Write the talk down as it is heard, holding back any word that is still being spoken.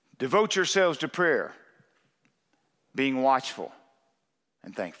Devote yourselves to prayer, being watchful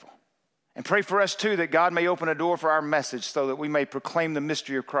and thankful. And pray for us too, that God may open a door for our message so that we may proclaim the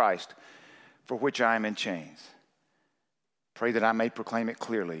mystery of Christ, for which I am in chains. Pray that I may proclaim it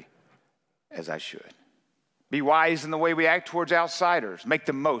clearly as I should. Be wise in the way we act towards outsiders. Make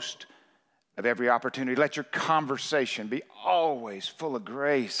the most of every opportunity. Let your conversation be always full of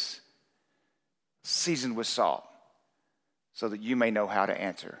grace, seasoned with salt, so that you may know how to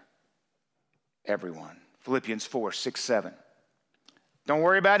answer everyone. Philippians 4, 6, 7. Don't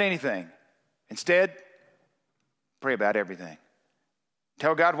worry about anything. Instead, pray about everything.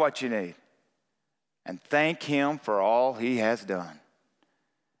 Tell God what you need and thank Him for all He has done.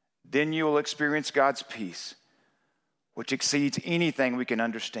 Then you will experience God's peace, which exceeds anything we can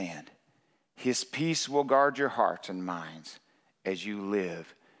understand. His peace will guard your hearts and minds as you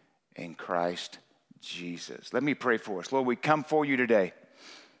live in Christ Jesus. Let me pray for us. Lord, we come for you today.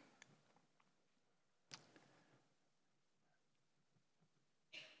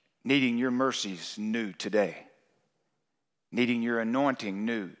 Needing your mercies new today. Needing your anointing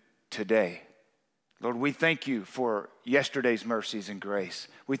new today. Lord, we thank you for yesterday's mercies and grace.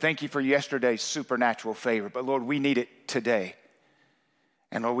 We thank you for yesterday's supernatural favor. But Lord, we need it today.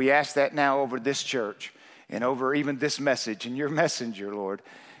 And Lord, we ask that now over this church and over even this message and your messenger, Lord,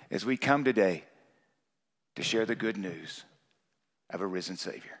 as we come today to share the good news of a risen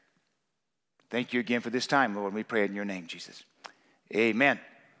Savior. Thank you again for this time, Lord. We pray in your name, Jesus. Amen.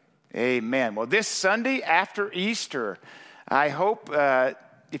 Amen. Well, this Sunday after Easter, I hope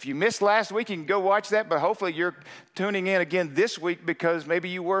if you missed last week, you can go watch that, but hopefully you're tuning in again this week because maybe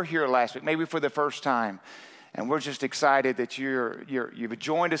you were here last week, maybe for the first time. And we're just excited that you've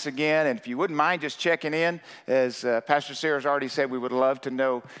joined us again. And if you wouldn't mind just checking in, as Pastor Sarah's already said, we would love to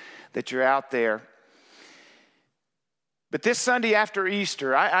know that you're out there. But this Sunday after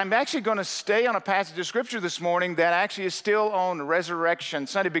Easter, I'm actually going to stay on a passage of Scripture this morning that actually is still on Resurrection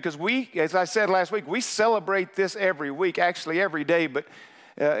Sunday because we, as I said last week, we celebrate this every week, actually every day. But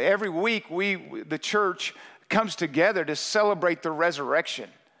every week, the church comes together to celebrate the resurrection.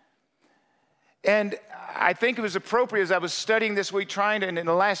 And I think it was appropriate as I was studying this week, and in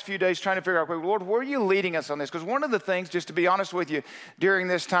the last few days, trying to figure out, Lord, where are you leading us on this? Because one of the things, just to be honest with you, during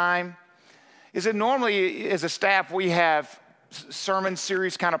this time, is that normally as a staff we have sermon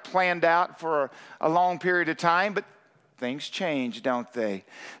series kind of planned out for a long period of time, but things change, don't they?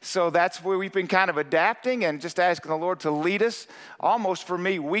 So that's where we've been kind of adapting and just asking the Lord to lead us, almost for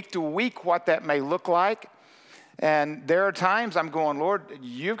me, week to week, what that may look like. And there are times I'm going, Lord,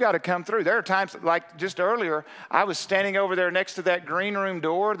 you've got to come through. There are times, like just earlier, I was standing over there next to that green room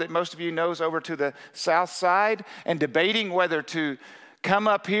door that most of you know is over to the south side and debating whether to come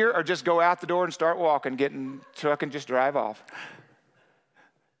up here or just go out the door and start walking, get in the truck and just drive off.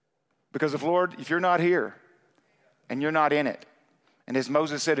 Because if you're not here and you're not in it, and as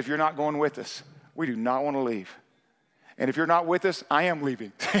Moses said, if you're not going with us, we do not want to leave. And if you're not with us, I am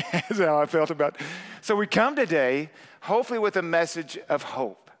leaving. That's how I felt about it. So we come today, hopefully with a message of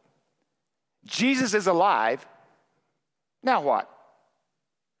hope. Jesus is alive. Now what?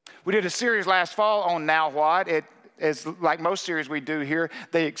 We did a series last fall on Now What? As like most series we do here,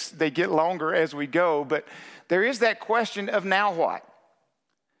 they get longer as we go. But there is that question of now what?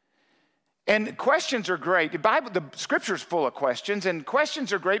 And questions are great. The Scripture's full of questions, and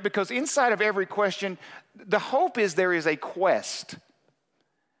questions are great because inside of every question, the hope is there is a quest.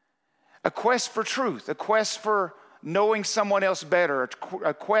 A quest for truth, a quest for knowing someone else better,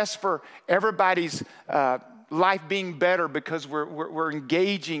 a quest for everybody's life being better because we're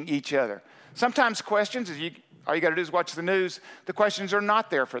engaging each other. Sometimes questions, all you got to do is watch the news, the questions are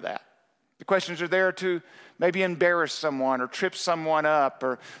not there for that. The questions are there to maybe embarrass someone or trip someone up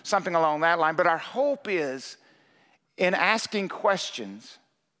or something along that line. But our hope is in asking questions,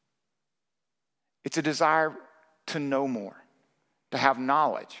 it's a desire to know more, to have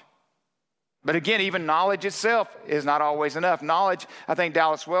knowledge. But again, even knowledge itself is not always enough. Knowledge, I think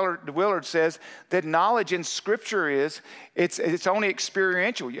Dallas Willard says that knowledge in Scripture it's only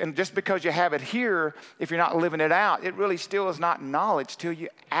experiential. And just because you have it here, if you're not living it out, it really still is not knowledge till you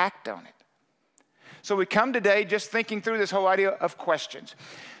act on it. So we come today just thinking through this whole idea of questions.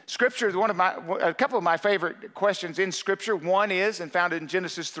 Scripture is a couple of my favorite questions in Scripture. One is, and found in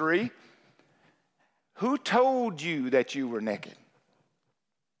Genesis 3, who told you that you were naked?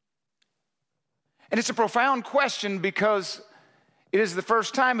 And it's a profound question because it is the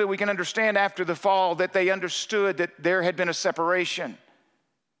first time that we can understand after the fall that they understood that there had been a separation.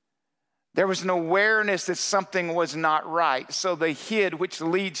 There was an awareness that something was not right. So they hid, which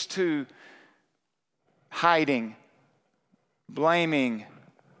leads to hiding, blaming,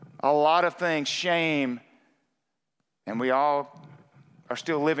 a lot of things, shame, and we all are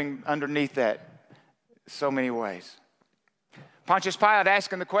still living underneath that so many ways. Pontius Pilate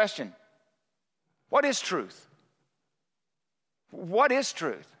asking the question, what is truth? What is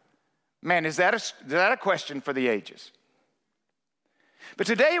truth? Man, is that a question for the ages? But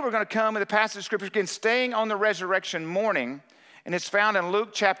today we're going to come with a passage of Scripture, again, staying on the resurrection morning, and it's found in Luke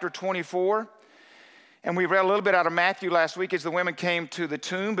chapter 24. And we read a little bit out of Matthew last week as the women came to the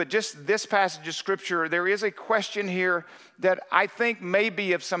tomb. But just this passage of Scripture, there is a question here that I think may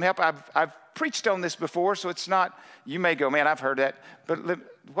be of some help. I've preached on this before, so it's not, you may go, man, I've heard that. But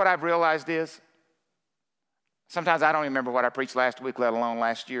what I've realized is, sometimes I don't even remember what I preached last week, let alone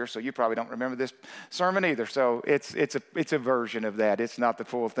last year, so you probably don't remember this sermon either. So it's a version of that. It's not the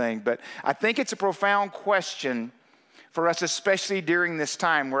full thing. But I think it's a profound question for us, especially during this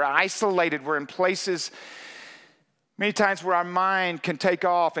time. We're isolated. We're in places many times where our mind can take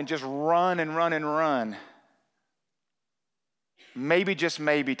off and just run and run and run. Maybe, just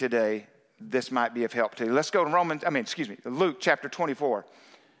maybe today, this might be of help to you. Let's go to Luke chapter 24,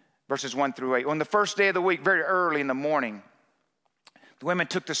 verses 1 through 8. On the first day of the week, very early in the morning, the women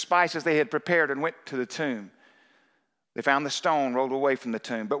took the spices they had prepared and went to the tomb. They found the stone rolled away from the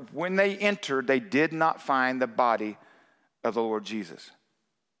tomb. But when they entered, they did not find the body of the Lord Jesus.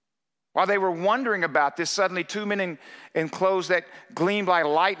 While they were wondering about this, suddenly two men in clothes that gleamed like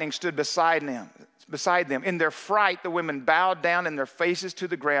lightning stood beside them. In their fright, the women bowed down in their faces to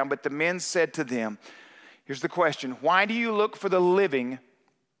the ground, but the men said to them, here's the question, why do you look for the living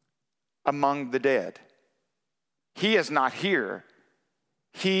among the dead? He is not here.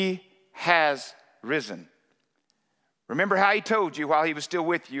 He has risen. Remember how he told you while he was still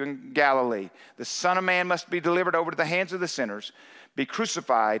with you in Galilee, the Son of Man must be delivered over to the hands of the sinners, be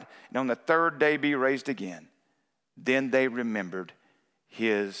crucified, and on the third day be raised again. Then they remembered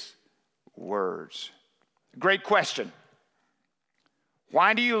his words. Great question.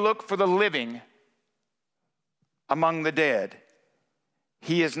 Why do you look for the living among the dead?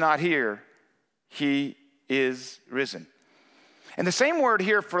 He is not here. He is risen. And the same word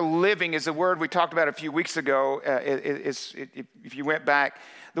here for living is a word we talked about a few weeks ago. If you went back,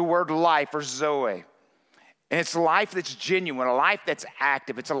 the word life, or zoe. And it's a life that's genuine, a life that's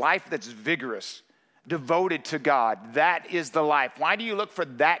active. It's a life that's vigorous, devoted to God. That is the life. Why do you look for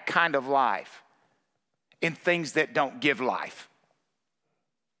that kind of life in things that don't give life?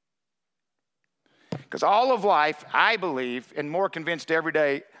 Because all of life, I believe, and more convinced every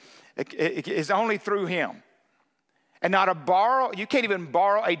day, is only through him. And you can't even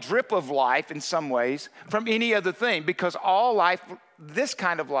borrow a drip of life in some ways from any other thing, because all life, this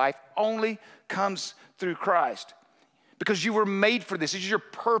kind of life, only comes through Christ. Because you were made for this. This is your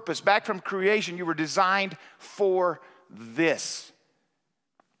purpose. Back from creation, you were designed for this.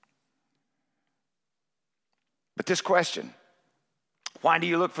 But this question, why do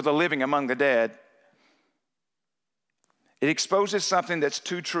you look for the living among the dead? It exposes something that's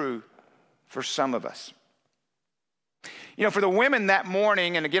too true for some of us. You know, for the women that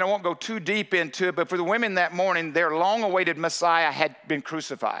morning, and again, I won't go too deep into it, but for the women that morning, their long-awaited Messiah had been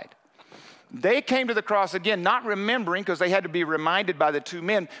crucified. They came to the cross again, not remembering, because they had to be reminded by the two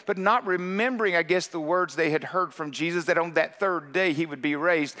men, but not remembering, I guess, the words they had heard from Jesus, that on that third day he would be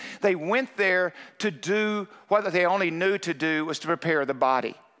raised. They went there to do what they only knew to do, was to prepare the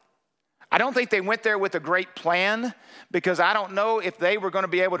body. I don't think they went there with a great plan, because I don't know if they were going to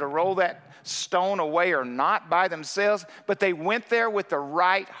be able to roll that stone away or not by themselves, but they went there with the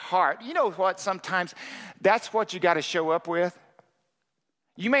right heart. You know what? Sometimes that's what you got to show up with.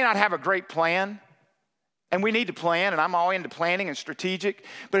 You may not have a great plan, and we need to plan, and I'm all into planning and strategic,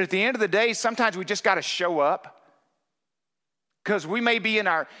 but at the end of the day, sometimes we just got to show up, because we may be in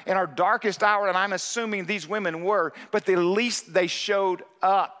our darkest hour, and I'm assuming these women were, but at least they showed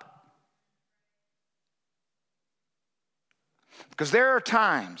up. Because there are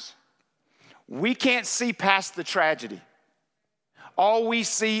times we can't see past the tragedy. All we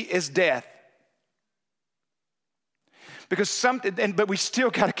see is death. But we still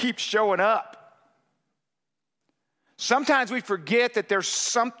got to keep showing up. Sometimes we forget that there's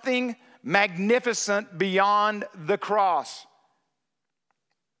something magnificent beyond the cross.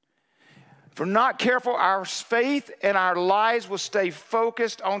 If we're not careful, our faith and our lives will stay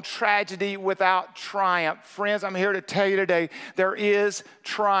focused on tragedy without triumph. Friends, I'm here to tell you today, there is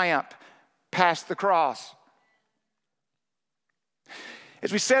triumph past the cross.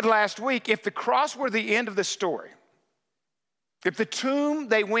 As we said last week, if the cross were the end of the story, if the tomb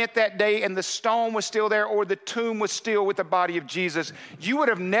they went that day and the stone was still there, or the tomb was still with the body of Jesus, you would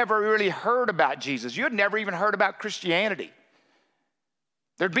have never really heard about Jesus. You had never even heard about Christianity.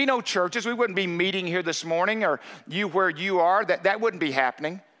 There'd be no churches. We wouldn't be meeting here this morning, or you where you are. That wouldn't be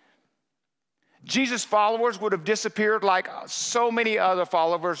happening. Jesus' followers would have disappeared like so many other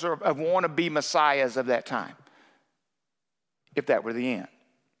followers of wannabe messiahs of that time, if that were the end.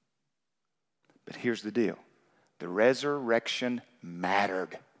 But here's the deal. The resurrection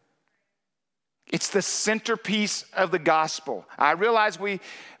mattered. It's the centerpiece of the gospel. I realize we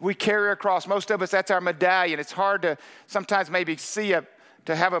carry across, most of us, that's our medallion. It's hard to sometimes maybe see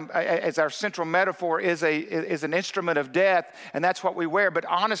as our central metaphor is an instrument of death, and that's what we wear. But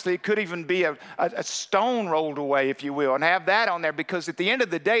honestly, it could even be a stone rolled away, if you will, and have that on there, because at the end of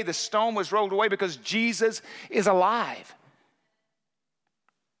the day, the stone was rolled away because Jesus is alive.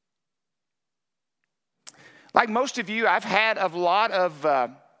 Like most of you, I've had a lot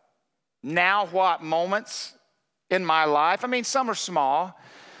of now what moments in my life. I mean, some are small.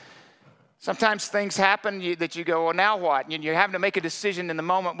 Sometimes things happen that you go, well, now what? And you're having to make a decision in the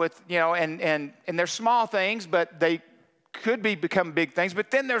moment with, and they're small things, but they could become big things. But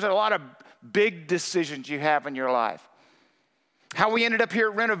then there's a lot of big decisions you have in your life. How we ended up here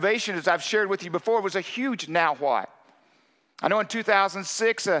at Renovation, as I've shared with you before, was a huge now what. I know in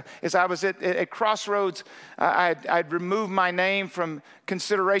 2006, as I was at Crossroads, I'd removed my name from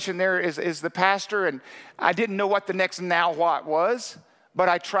consideration there as the pastor, and I didn't know what the next now what was, but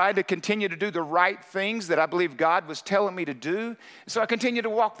I tried to continue to do the right things that I believe God was telling me to do, so I continued to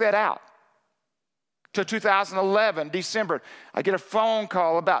walk that out. Till 2011, December, I get a phone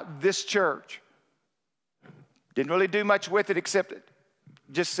call about this church. Didn't really do much with it, except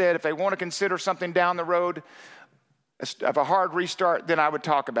just said if they want to consider something down the road of a hard restart, then I would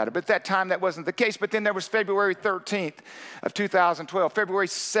talk about it. But at that time, that wasn't the case. But then there was February 13th of 2012, February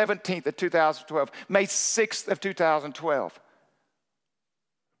 17th of 2012, May 6th of 2012.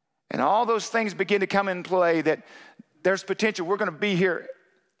 And all those things begin to come in play that there's potential. We're going to be here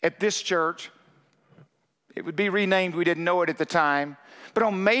at this church. It would be renamed. We didn't know it at the time. But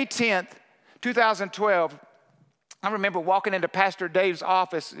on May 10th, 2012, I remember walking into Pastor Dave's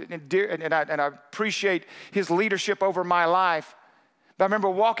office, and I appreciate his leadership over my life. But I remember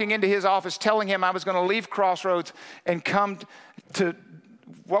walking into his office telling him I was going to leave Crossroads and come to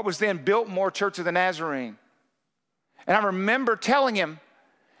what was then Biltmore Church of the Nazarene. And I remember telling him,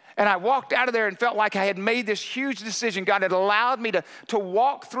 and I walked out of there and felt like I had made this huge decision. God had allowed me to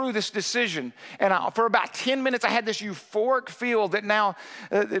walk through this decision. And for about 10 minutes, I had this euphoric feel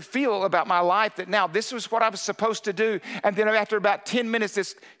about my life, that now this was what I was supposed to do. And then after about 10 minutes,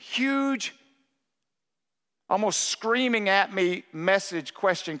 this huge, almost screaming at me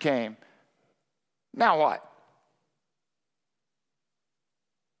question came. Now what?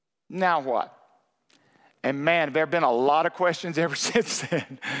 Now what? And man, there have been a lot of questions ever since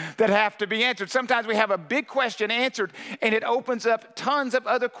then that have to be answered. Sometimes we have a big question answered, and it opens up tons of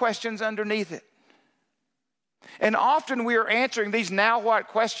other questions underneath it. And often we are answering these now what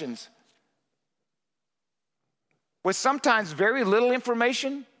questions with sometimes very little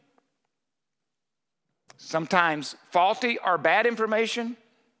information, sometimes faulty or bad information.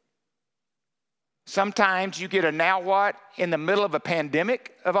 Sometimes you get a now what in the middle of a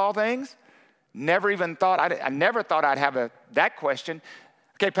pandemic, of all things. I never thought I'd have that question.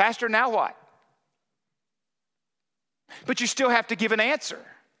 Okay, Pastor, now what? But you still have to give an answer.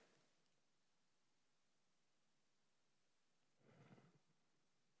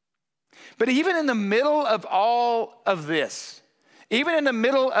 But even in the middle of all of this, even in the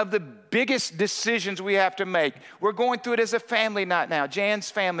middle of the biggest decisions we have to make, we're going through it as a family right now,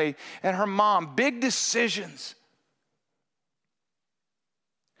 Jan's family and her mom, big decisions.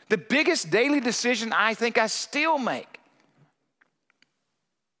 The biggest daily decision I think I still make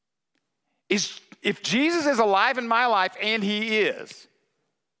is, if Jesus is alive in my life, and he is,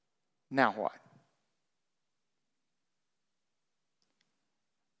 now what?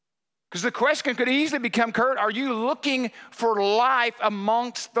 Because the question could easily become, Kurt, are you looking for life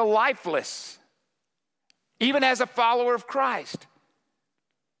amongst the lifeless, even as a follower of Christ?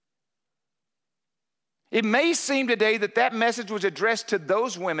 It may seem today that message was addressed to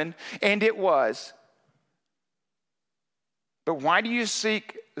those women, and it was. But why do you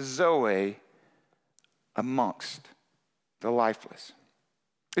seek Zoe amongst the lifeless?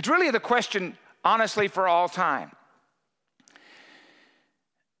 It's really the question, honestly, for all time.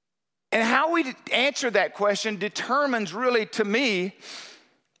 And how we answer that question determines, really, to me,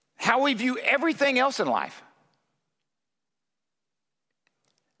 how we view everything else in life.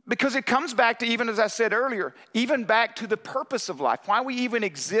 Because it comes back to, even as I said earlier, even back to the purpose of life, why we even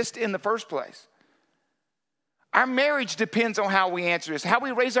exist in the first place. Our marriage depends on how we answer this. How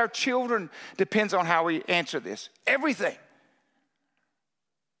we raise our children depends on how we answer this. Everything.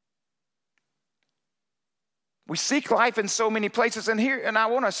 We seek life in so many places. And here, and I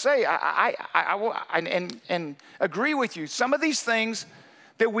want to say, I agree with you. Some of these things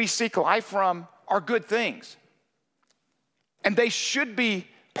that we seek life from are good things. And they should be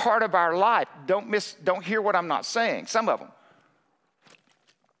part of our life. Don't hear what I'm not saying. Some of them.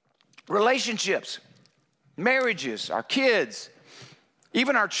 Relationships, marriages, our kids,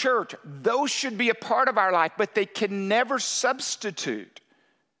 even our church, those should be a part of our life, but they can never substitute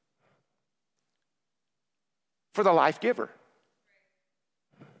for the life giver.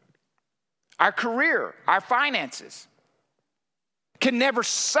 Our career, our finances can never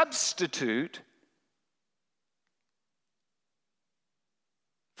substitute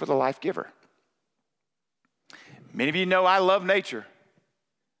for the life giver. Many of you know I love nature.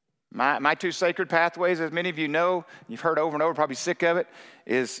 My two sacred pathways, as many of you know, you've heard over and over, probably sick of it,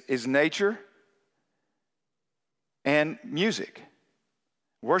 is nature and music.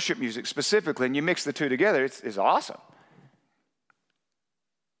 Worship music specifically, and you mix the two together, it's awesome.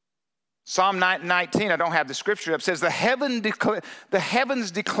 Psalm 19, I don't have the scripture up, says, the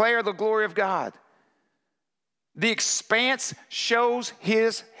heavens declare the glory of God. The expanse shows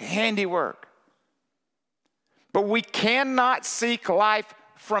his handiwork. But we cannot seek life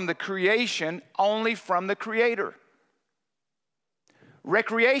from the creation, only from the Creator.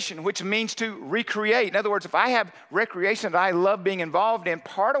 Recreation, which means to recreate. In other words, if I have recreation that I love being involved in,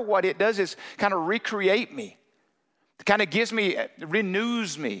 part of what it does is kind of recreate me. It kind of gives me,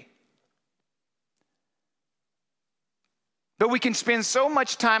 renews me. But we can spend so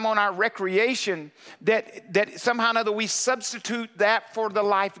much time on our recreation that somehow or another we substitute that for the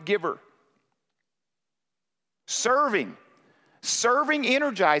life giver. Serving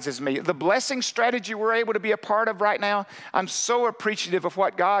energizes me. The blessing strategy we're able to be a part of right now, I'm so appreciative of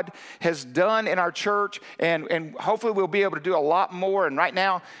what God has done in our church, and hopefully we'll be able to do a lot more. And right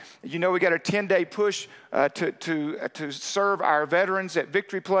now, you know, we got a 10-day push to serve our veterans at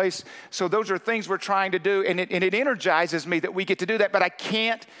Victory Place. So those are things we're trying to do, and it energizes me that we get to do that, but I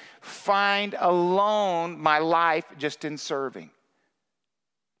can't find alone my life just in serving.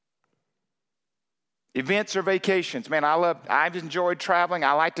 Events or vacations, man, I've enjoyed traveling.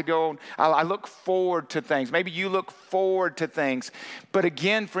 I like to go, I look forward to things. Maybe you look forward to things. But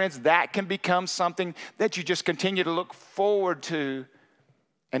again, friends, that can become something that you just continue to look forward to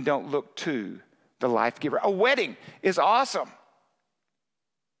and don't look to the life giver. A wedding is awesome,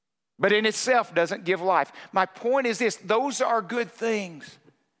 but in itself doesn't give life. My point is this, those are good things.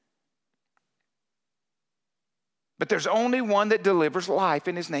 But there's only one that delivers life,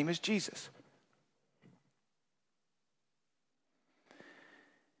 and his name is Jesus.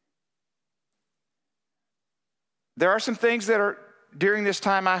 There are some things that are, during this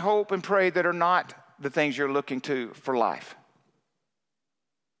time, I hope and pray, that are not the things you're looking to for life,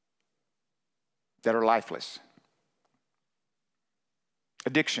 that are lifeless.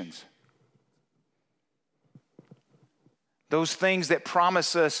 Addictions. Those things that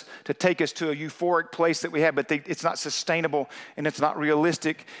promise us to take us to a euphoric place that we have, but it's not sustainable and it's not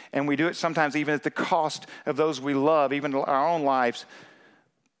realistic, and we do it sometimes even at the cost of those we love, even our own lives.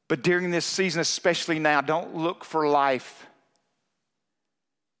 But during this season, especially now, don't look for life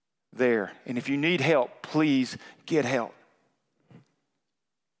there. And if you need help, please get help.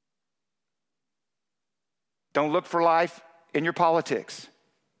 Don't look for life in your politics.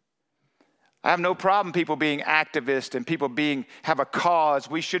 I have no problem people being activists and people have a cause.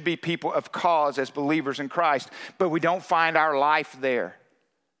 We should be people of cause as believers in Christ, but we don't find our life there.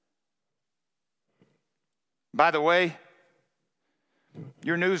 By the way,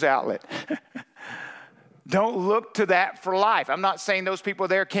 your news outlet. Don't look to that for life. I'm not saying those people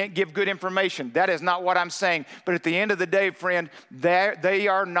there can't give good information. That is not what I'm saying. But at the end of the day, friend, they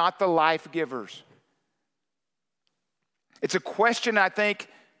are not the life givers. It's a question, I think,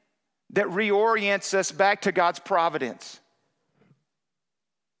 that reorients us back to God's providence.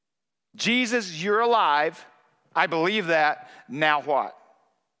 Jesus, you're alive. I believe that. Now what?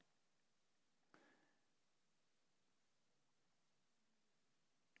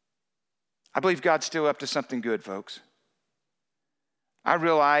 I believe God's still up to something good, folks. I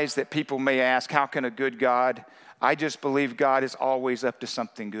realize that people may ask, how can a good God? I just believe God is always up to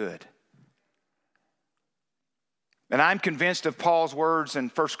something good. And I'm convinced of Paul's words in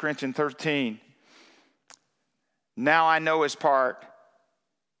 1 Corinthians 13. Now I know in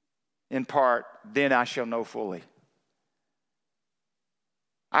part, then I shall know fully.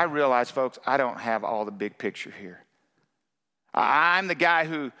 I realize, folks, I don't have all the big picture here. I'm the guy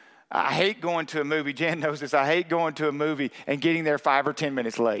who, I hate going to a movie. Jan knows this. I hate going to a movie and getting there 5 or 10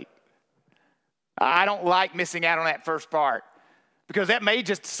 minutes late. I don't like missing out on that first part because that may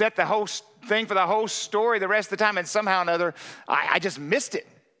just set the whole thing for the whole story the rest of the time, and somehow or another, I just missed it.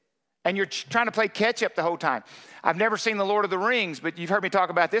 And you're trying to play catch up the whole time. I've never seen The Lord of the Rings, but you've heard me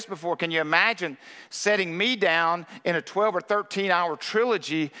talk about this before. Can you imagine setting me down in a 12 or 13-hour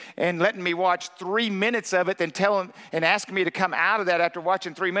trilogy and letting me watch 3 minutes of it, then and asking me to come out of that after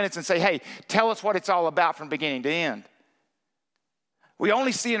watching 3 minutes and say, hey, tell us what it's all about from beginning to end? We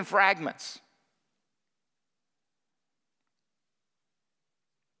only see in fragments.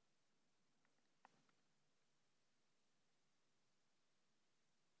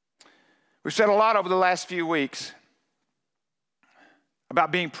 We've said a lot over the last few weeks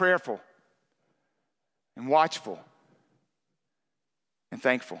about being prayerful and watchful and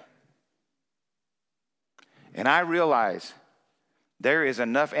thankful. And I realize there is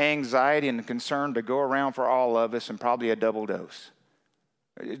enough anxiety and concern to go around for all of us, and probably a double dose.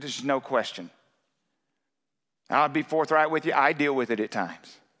 There's no question. I'll be forthright with you. I deal with it at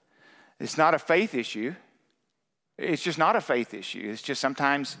times. It's not a faith issue. It's just not a faith issue. It's just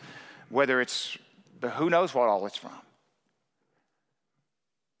sometimes, whether it's, who knows what all it's from.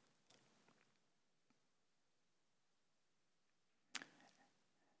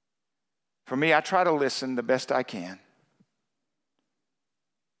 For me, I try to listen the best I can.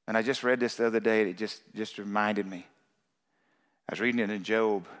 And I just read this the other day, and it just reminded me. I was reading it in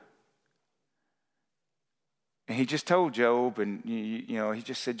Job. And he just told Job, and he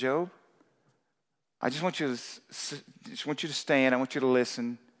just said, Job, I just want you to stand. I want you to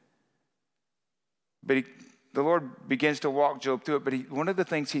listen. But the Lord begins to walk Job through it. But one of the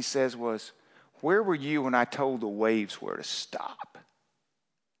things he says was, where were you when I told the waves where to stop?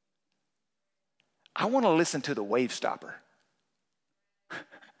 I want to listen to the wave stopper.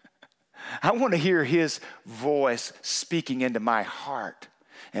 I want to hear his voice speaking into my heart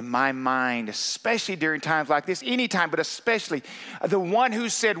and my mind, especially during times like this, anytime, but especially the one who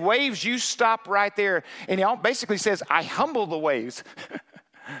said, waves, you stop right there. And he basically says, I humble the waves.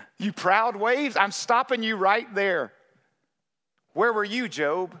 You proud waves, I'm stopping you right there. Where were you,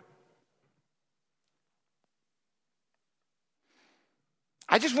 Job?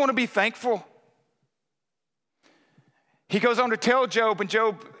 I just want to be thankful. He goes on to tell Job, and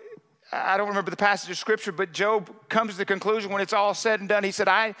Job, I don't remember the passage of scripture, but Job comes to the conclusion when it's all said and done. He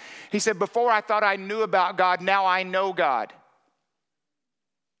said, before I thought I knew about God, now I know God.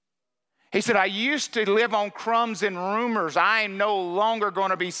 He said, I used to live on crumbs and rumors. I am no longer going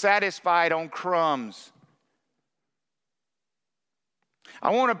to be satisfied on crumbs.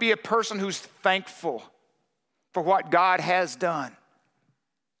 I want to be a person who's thankful for what God has done.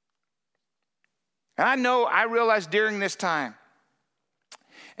 And I realize during this time,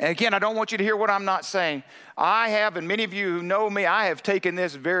 and again, I don't want you to hear what I'm not saying. I have, and many of you who know me, I have taken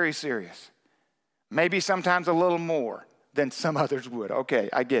this very serious. Maybe sometimes a little more than some others would. Okay,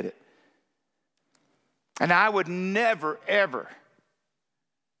 I get it. And I would never, ever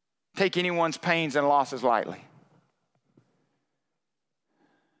take anyone's pains and losses lightly.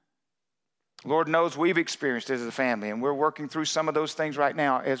 Lord knows we've experienced it as a family, and we're working through some of those things right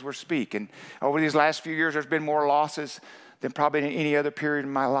now as we speak. And over these last few years, there's been more losses than probably in any other period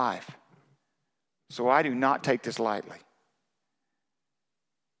in my life. So I do not take this lightly.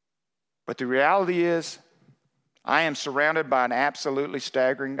 But the reality is, I am surrounded by an absolutely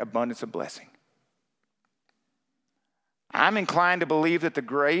staggering abundance of blessing. I'm inclined to believe that the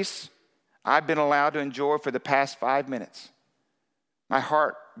grace I've been allowed to enjoy for the past 5 minutes, my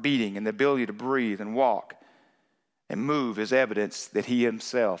heart beating and the ability to breathe and walk and move, is evidence that He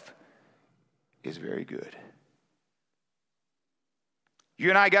Himself is very good. You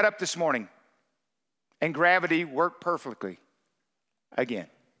and I got up this morning, and gravity worked perfectly again.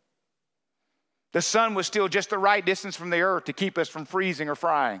 The sun was still just the right distance from the earth to keep us from freezing or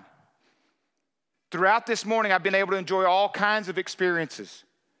frying. Throughout this morning, I've been able to enjoy all kinds of experiences.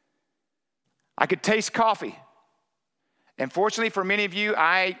 I could taste coffee. And fortunately for many of you,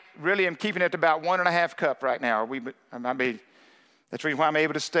 I really am keeping it to about 1.5 cups right now. That's the reason why I'm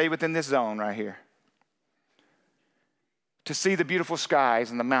able to stay within this zone right here. To see the beautiful skies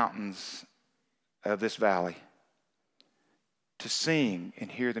and the mountains of this valley. To sing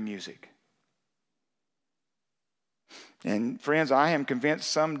and hear the music. And friends, I am convinced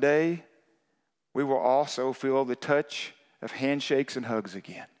someday we will also feel the touch of handshakes and hugs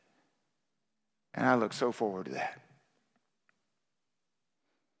again. And I look so forward to that.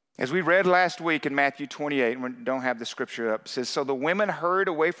 As we read last week in Matthew 28, and we don't have the scripture up, it says, so the women hurried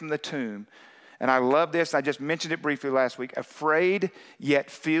away from the tomb. And I love this. I just mentioned it briefly last week. Afraid,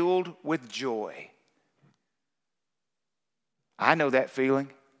 yet filled with joy. I know that feeling.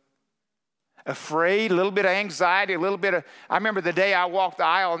 afraid, a little bit of anxiety, I remember the day I walked the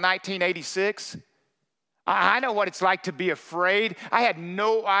aisle in 1986. I know what it's like to be afraid. I had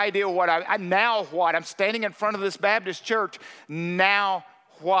no idea now what? I'm standing in front of this Baptist church. Now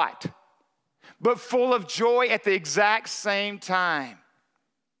what? But full of joy at the exact same time.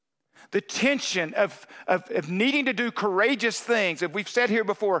 The tension of needing to do courageous things. As we've said here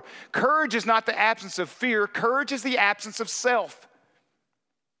before, courage is not the absence of fear. Courage is the absence of self.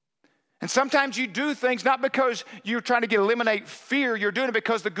 And sometimes you do things not because you're trying to eliminate fear. You're doing it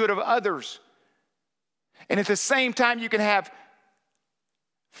because of the good of others. And at the same time, you can have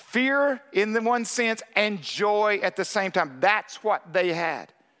fear in the one sense and joy at the same time. That's what they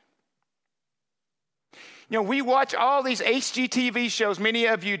had. You know, we watch all these HGTV shows. Many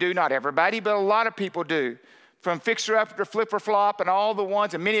of you do, not everybody, but a lot of people do. From Fixer Up to Flipper Flop and all the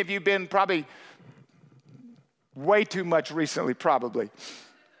ones. And many of you have been probably way too much recently, probably.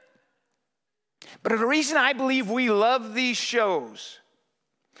 But the reason I believe we love these shows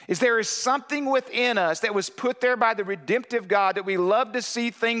is there is something within us that was put there by the redemptive God that we love to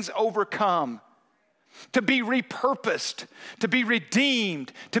see things overcome, to be repurposed, to be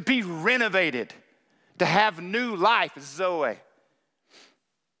redeemed, to be renovated, to have new life, Zoe.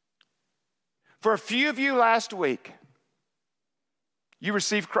 For a few of you last week, you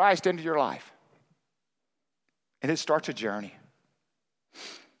received Christ into your life, and it starts a journey.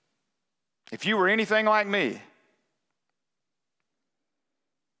 If you were anything like me,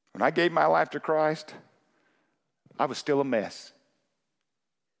 when I gave my life to Christ, I was still a mess.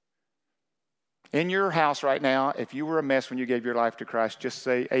 In your house right now, if you were a mess when you gave your life to Christ, just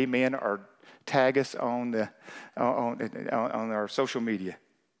say amen or tag us on our social media.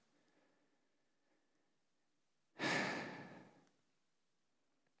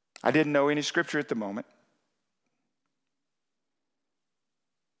 I didn't know any scripture at the moment.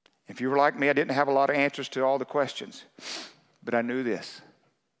 If you were like me, I didn't have a lot of answers to all the questions, but I knew this.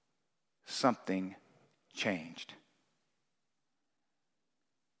 Something changed.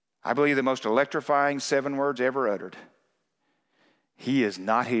 I believe the most electrifying 7 words ever uttered. He is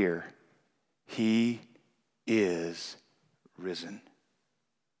not here. He is risen.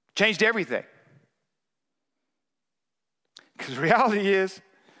 Changed everything. Because the reality is,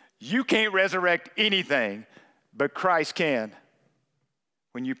 you can't resurrect anything, but Christ can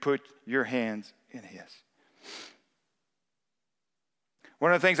when you put your hands in His.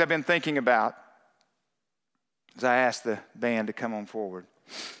 One of the things I've been thinking about as I asked the band to come on forward,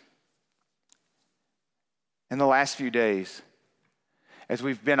 in the last few days, as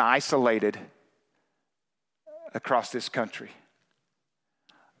we've been isolated across this country,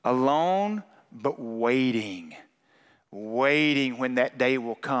 alone but waiting when that day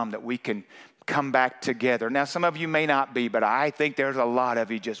will come that we can come back together. Now, some of you may not be, but I think there's a lot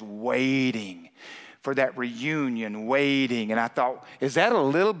of you just waiting for that reunion, waiting. And I thought, is that a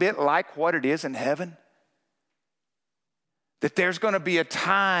little bit like what it is in heaven? That there's going to be a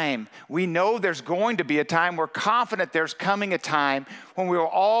time, we know there's going to be a time, we're confident there's coming a time when we will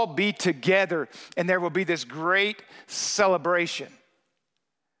all be together and there will be this great celebration.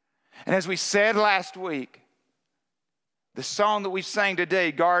 And as we said last week, the song that we sang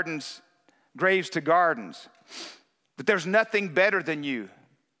today, Graves to Gardens, that there's nothing better than you.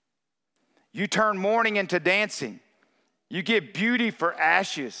 You turn mourning into dancing. You give beauty for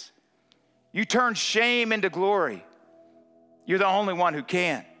ashes. You turn shame into glory. You're the only one who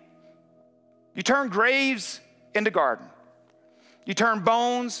can. You turn graves into garden. You turn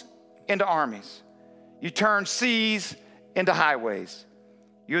bones into armies. You turn seas into highways.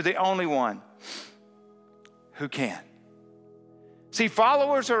 You're the only one who can. See,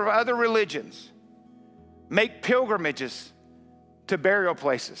 followers of other religions make pilgrimages to burial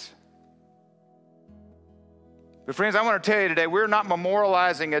places. But friends, I want to tell you today, we're not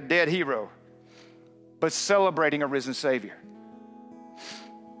memorializing a dead hero, but celebrating a risen Savior.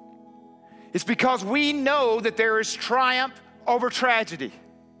 It's because we know that there is triumph over tragedy.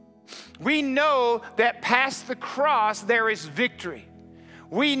 We know that past the cross there is victory.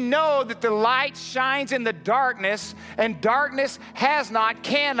 We know that the light shines in the darkness, and darkness has not,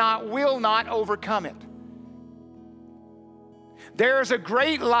 cannot, will not overcome it. There is a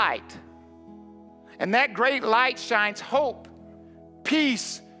great light, and that great light shines hope,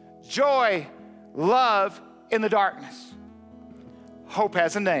 peace, joy, love in the darkness. Hope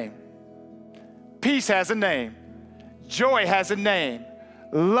has a name. Peace has a name. Joy has a name.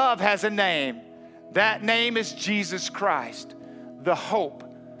 Love has a name. That name is Jesus Christ, the hope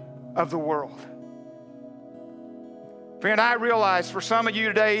of the world. Friend, I realize for some of you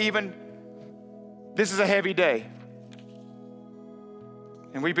today, even this is a heavy day.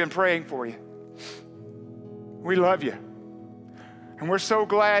 And we've been praying for you. We love you. And we're so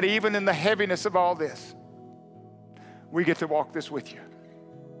glad, even in the heaviness of all this, we get to walk this with you.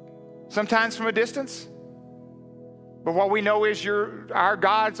 Sometimes from a distance, but what we know is our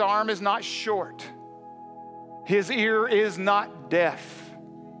God's arm is not short. His ear is not deaf.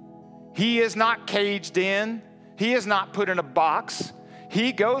 He is not caged in. He is not put in a box.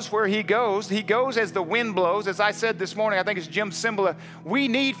 He goes where he goes. He goes as the wind blows. As I said this morning, I think it's Jim Cymbala, we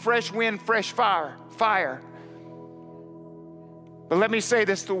need fresh wind, fresh fire. But let me say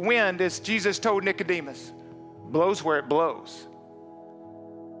this, the wind, as Jesus told Nicodemus, blows where it blows.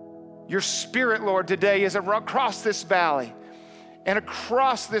 Your Spirit, Lord, today is across this valley and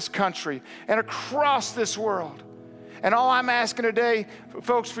across this country and across this world. And all I'm asking today,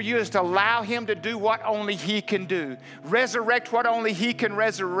 folks, for you is to allow him to do what only he can do. Resurrect what only he can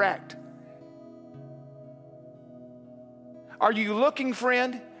resurrect. Are you looking,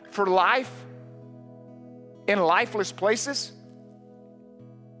 friend, for life in lifeless places?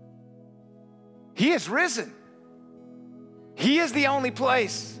 He is risen. He is the only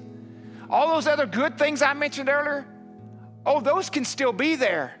place. All those other good things I mentioned earlier, those can still be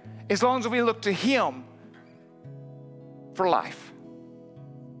there as long as we look to him for life.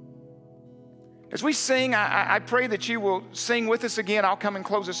 As we sing, I pray that you will sing with us again. I'll come and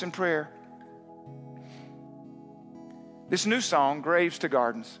close us in prayer. This new song, Graves to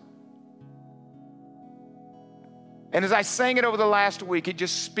Gardens. And as I sang it over the last week, it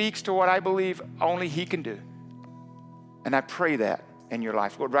just speaks to what I believe only he can do. And I pray that in your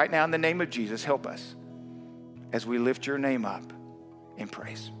life. Lord, right now in the name of Jesus, help us as we lift your name up in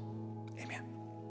praise.